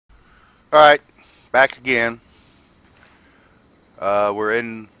Alright, back again. We're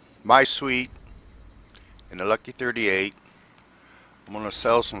in my suite in the Lucky 38. I'm going to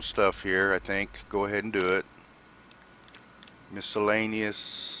sell some stuff here, I think. Go ahead and do it.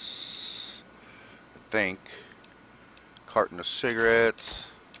 Miscellaneous, I think. Carton of cigarettes.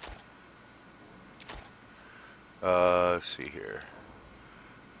 Let's see here.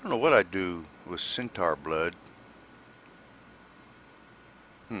 I don't know what I do with centaur blood.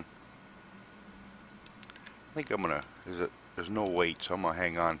 I think I'm going to... There's no weight, so I'm going to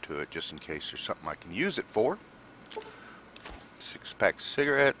hang on to it just in case there's something I can use it for. 6 packs of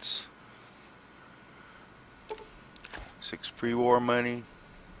cigarettes. 6 pre-war money.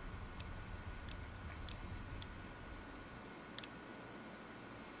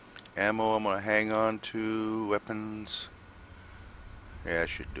 Ammo I'm going to hang on to. Weapons. Yeah, I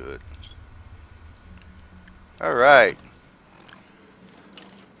should do it. Alright.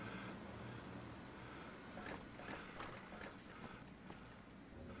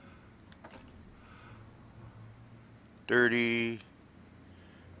 Dirty.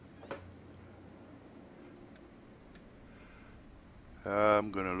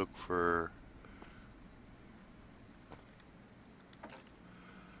 I'm gonna look for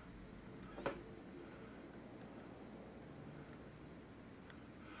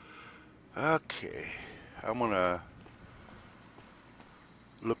okay, I'm gonna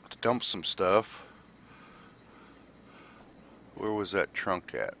look to dump some stuff. Where was that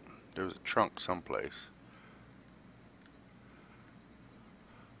trunk at? There was a trunk someplace.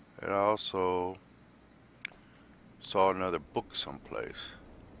 And I also saw another book someplace.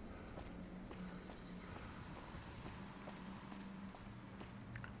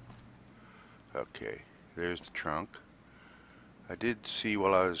 Okay, there's the trunk. I did see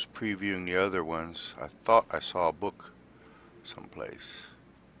while I was previewing the other ones, I thought I saw a book someplace.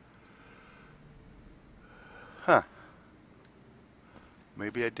 Huh.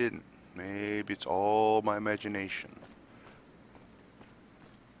 Maybe I didn't. Maybe it's all my imagination.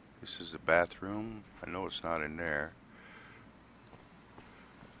 This is the bathroom. I know it's not in there.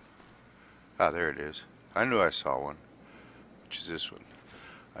 Ah, there it is. I knew I saw one. Which is this one.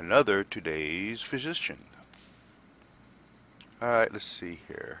 Another Today's Physician. Alright, let's see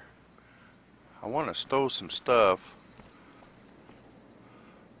here. I want to stow some stuff.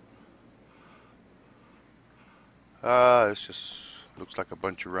 This just looks like a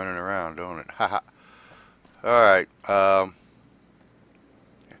bunch of running around, don't it? Haha. Alright,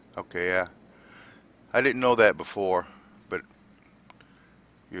 okay, yeah. I didn't know that before, but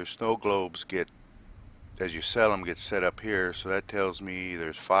your snow globes get, as you sell them, get set up here, so that tells me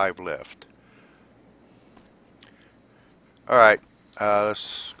there's 5 left. Alright,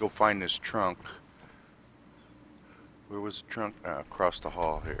 let's go find this trunk. Where was the trunk? Across the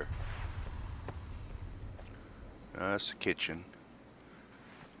hall here. That's the kitchen.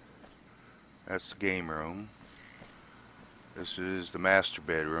 That's the game room. This is the master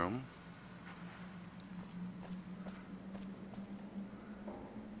bedroom.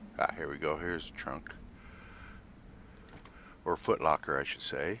 Ah, here we go. Here's the trunk. Or foot locker, I should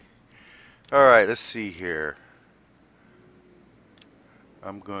say. Alright, let's see here.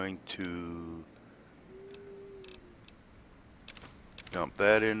 I'm going to dump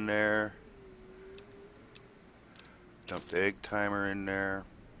that in there. Dump the egg timer in there.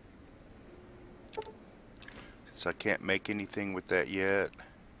 Since I can't make anything with that yet.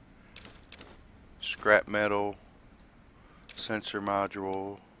 Scrap metal. Sensor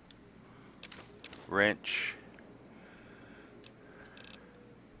module. Wrench.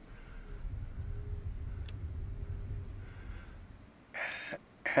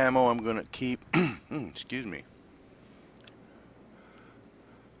 Ammo I'm gonna keep. Excuse me.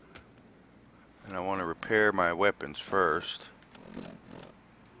 And I want to repair my weapons first.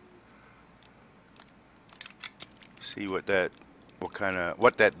 See what that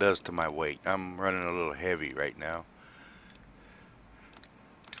does to my weight. I'm running a little heavy right now,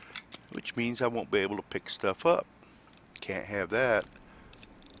 which means I won't be able to pick stuff up. Can't have that.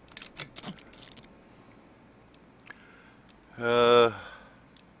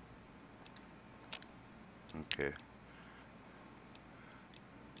 Okay.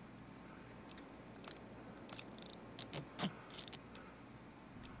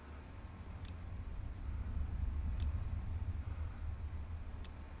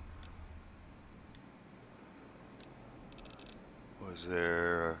 Was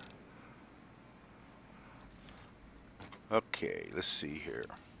there... Okay, let's see here.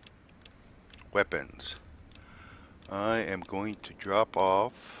 Weapons. I am going to drop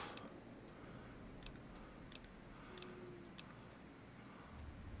off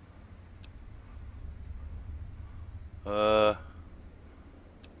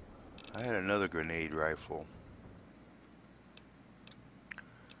rifle.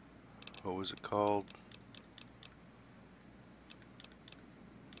 What was it called?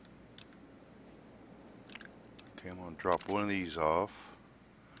 Okay, I'm gonna drop one of these off.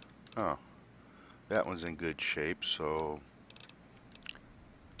 Oh, that one's in good shape, so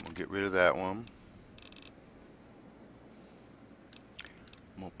I'm gonna get rid of that one.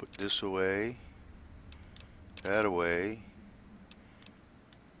 I'm gonna put this away, that away.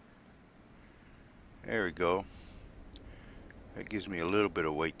 There we go. That gives me a little bit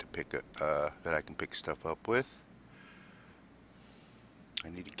of weight to pick up, that I can pick stuff up with. I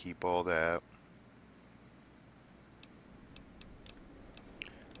need to keep all that.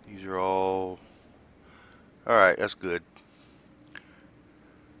 These are all... Alright, that's good.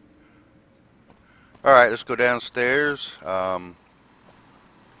 Alright, let's go downstairs. High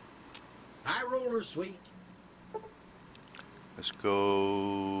roller suite. Let's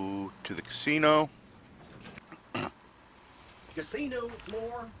go to the casino. Casino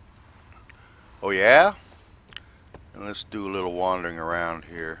floor. Oh yeah? And let's do a little wandering around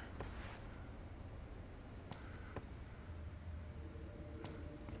here.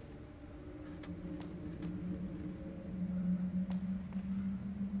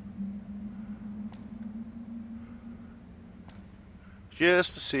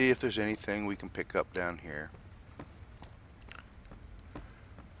 Just to see if there's anything we can pick up down here.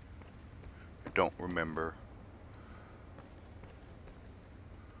 I don't remember.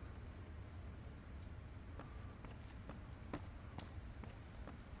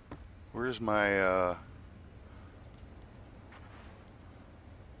 Where's my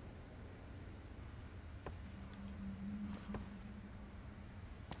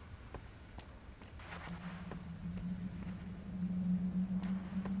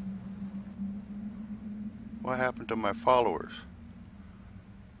what happened to my followers?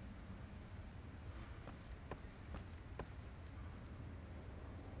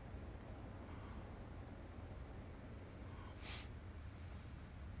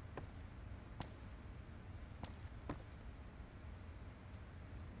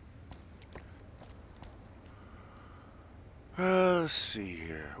 Let's see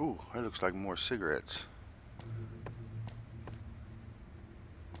here. Ooh, that looks like more cigarettes.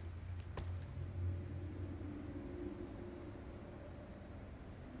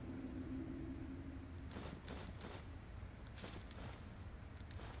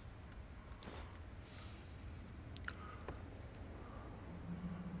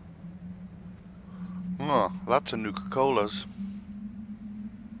 Oh, lots of Nuka-Colas.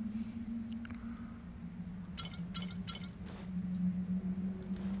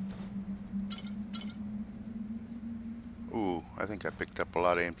 Ooh, I think I picked up a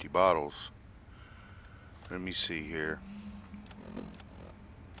lot of empty bottles. Let me see here.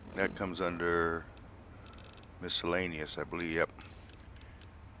 That comes under miscellaneous, I believe. Yep.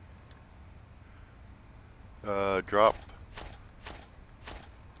 Drop.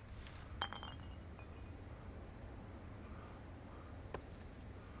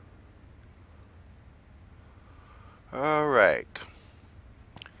 Alright.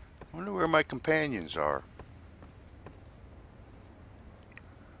 Wonder where my companions are.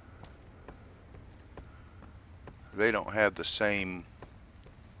 They don't have the same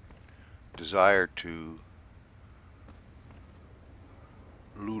desire to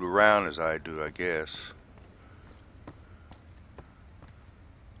loot around as I do, I guess.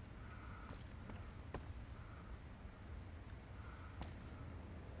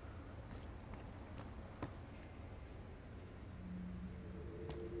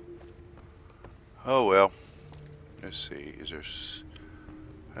 Oh well. Let's see. Is there...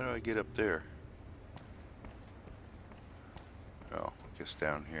 How do I get up there? Oh, I guess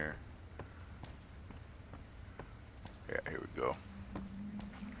down here. Yeah, here we go.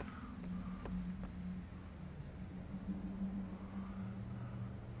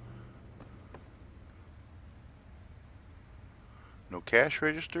 No cash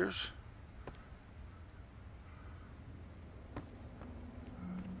registers?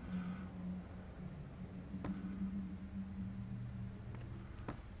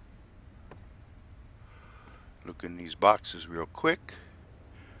 Look in these boxes real quick.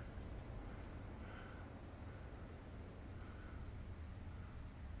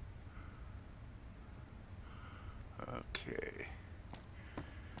 Okay.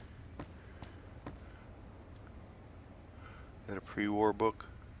 Is that a pre-war book?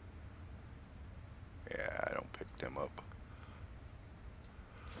 Yeah, I don't pick them up.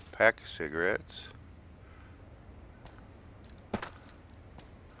 Pack of cigarettes.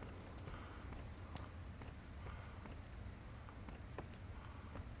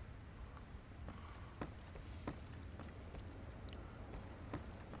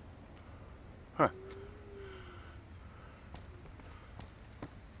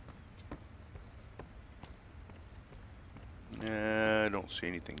 don't see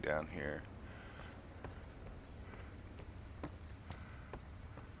anything down here.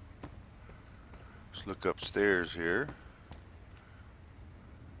 Let's look upstairs here.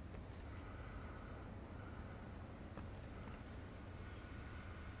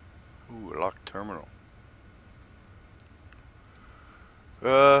 Ooh, a locked terminal.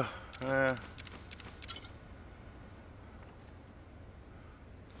 Uh,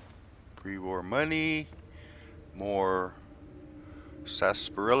 Pre-war money, more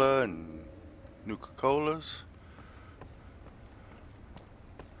sarsaparilla and Nuka-Colas.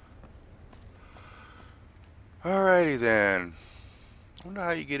 Alrighty then. Wonder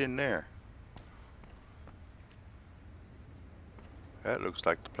how you get in there. That looks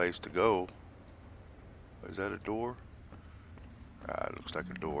like the place to go. Is that a door? Ah, it looks like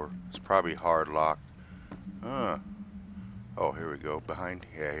a door. It's probably hard locked. Huh. Oh, here we go. Behind.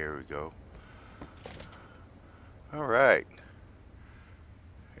 Yeah, here we go. Alright.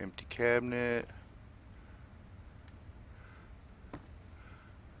 Empty cabinet.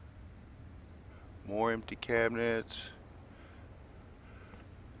 More empty cabinets.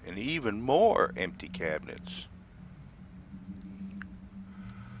 And even more empty cabinets.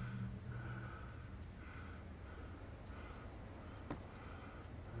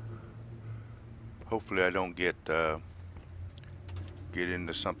 Hopefully I don't get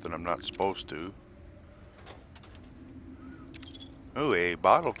into something I'm not supposed to. Oh, a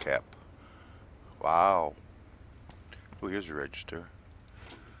bottle cap. Wow. Oh, here's a register.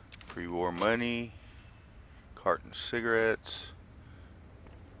 Pre-war money. Carton of cigarettes.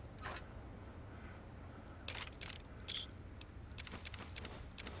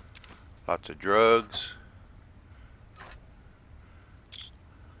 Lots of drugs.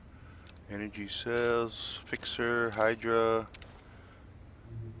 Energy cells. Fixer. Hydra.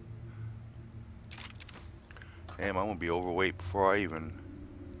 Damn, I'm gonna be overweight before I even...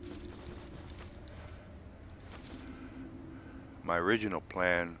 My original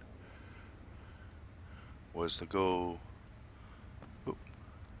plan was to go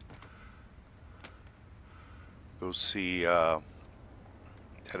see that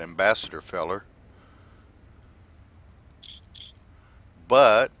ambassador feller,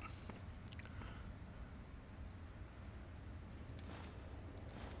 but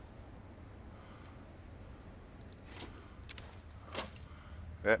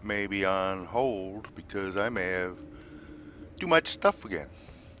that may be on hold because I may have too much stuff again.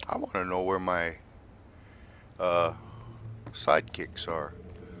 I want to know where my sidekicks are.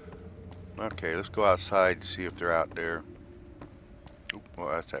 Okay, let's go outside and see if they're out there. Oop, well,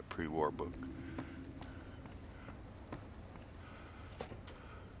 that's that pre-war book.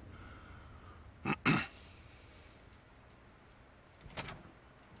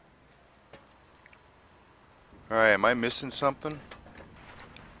 Alright, am I missing something?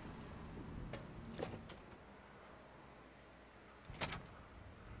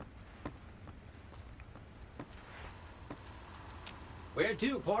 Where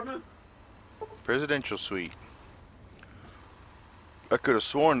to, partner? Presidential suite. I could have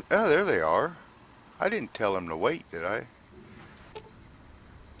sworn... Oh, there they are. I didn't tell him to wait, did I?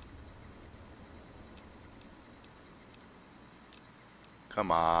 Come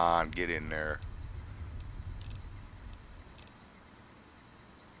on, get in there.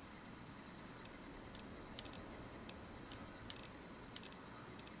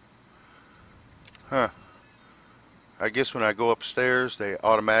 Huh. I guess when I go upstairs, they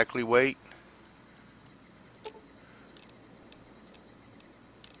automatically wait.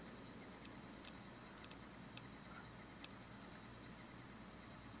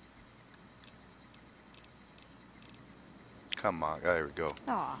 Come on, there we go.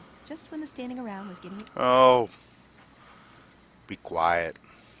 Aw, just when the standing around was getting... Oh, be quiet.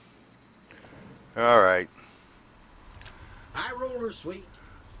 Alright. High roller suite.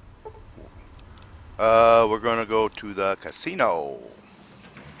 We're gonna go to the casino.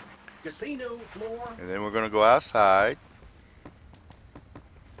 Casino floor. And then we're gonna go outside.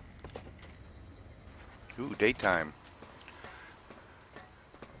 Ooh, daytime.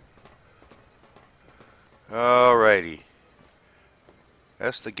 Alrighty.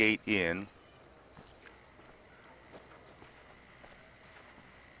 That's the gate in.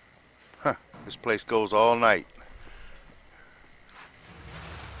 Huh, this place goes all night.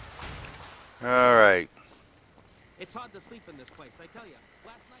 Alright. It's hard to sleep in this place, I tell you.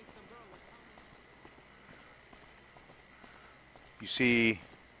 Last night some girl was You see,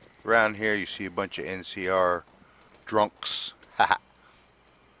 around here you see a bunch of NCR drunks. Haha.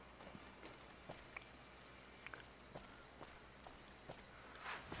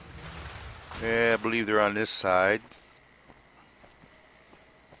 Yeah, I believe they're on this side.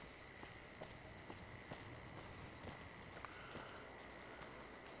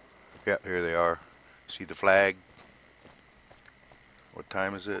 See the flag? What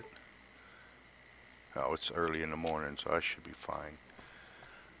time is it? Oh, it's early in the morning, so I should be fine.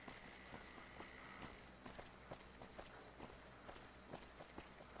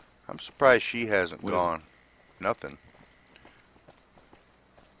 I'm surprised she hasn't What is it? gone. Nothing.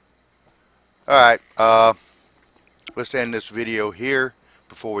 Alright, let's end this video here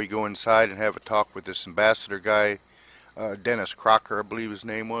before we go inside and have a talk with this ambassador guy, Dennis Crocker, I believe his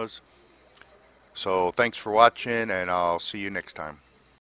name was. So thanks for watching, and I'll see you next time.